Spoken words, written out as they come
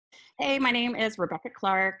Hey, my name is Rebecca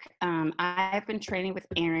Clark. I've been training with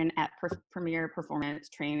Aaron at Premier Performance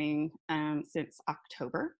Training since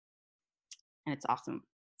October, and it's awesome.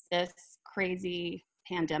 This crazy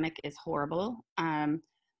pandemic is horrible,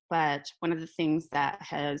 but one of the things that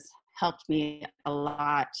has helped me a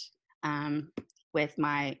lot um, with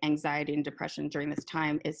my anxiety and depression during this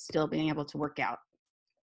time is still being able to work out.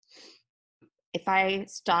 If I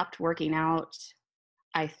stopped working out,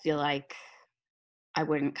 I feel like I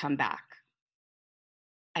wouldn't come back.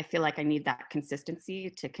 I feel like I need that consistency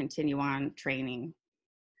to continue on training,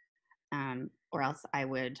 or else I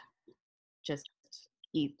would just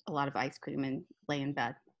eat a lot of ice cream and lay in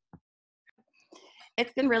bed.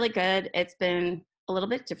 It's been really good. It's been a little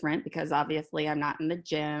bit different because obviously I'm not in the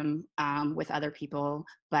gym with other people,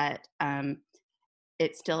 but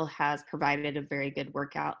it still has provided a very good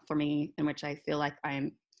workout for me in which I feel like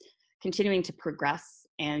I'm continuing to progress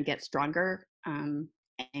and get stronger and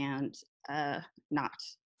not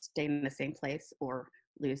stay in the same place or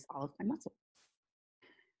lose all of my muscle.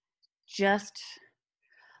 Just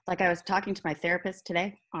like I was talking to my therapist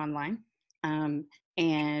today online,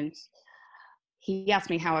 and he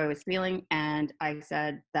asked me how I was feeling, and I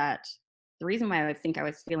said that the reason why I think I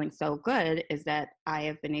was feeling so good is that I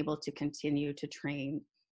have been able to continue to train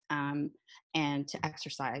and to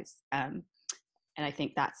exercise. And I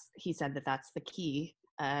think he said that that's the key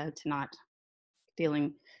to not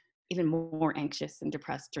feeling even more anxious and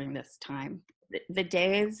depressed during this time. The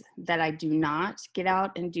days that I do not get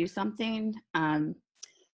out and do something,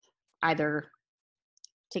 either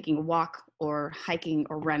taking a walk or hiking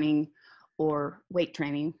or running or weight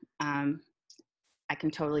training, I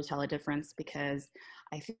can totally tell a difference because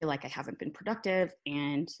I feel like I haven't been productive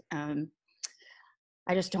and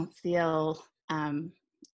I just don't feel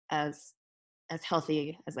as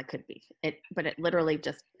healthy as I could be. But it literally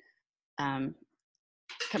just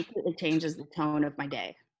completely changes the tone of my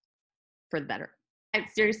day for the better.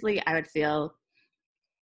 Seriously, I would feel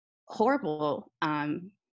horrible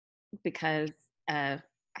because I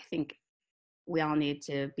think we all need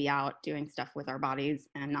to be out doing stuff with our bodies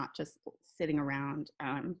and not just sitting around.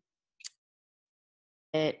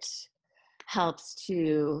 It helps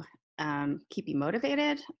to keep you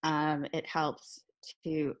motivated. It helps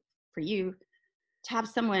for you to have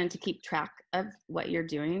someone to keep track of what you're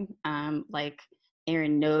doing. Like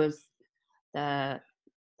Aaron knows the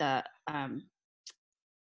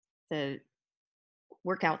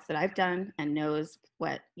workouts that I've done and knows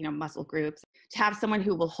what, muscle groups. To have someone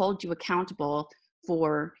who will hold you accountable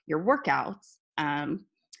for your workouts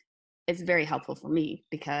is very helpful for me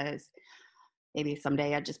because maybe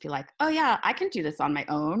someday I'd just be like, oh yeah, I can do this on my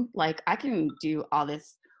own. Like I can do all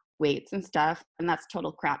this weights and stuff. And that's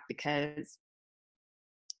total crap because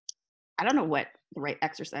I don't know what the right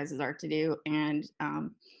exercises are to do. And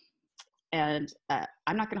I'm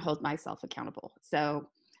not going to hold myself accountable. So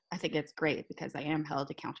I think it's great because I am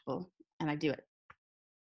held accountable and I do it.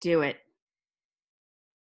 Do it.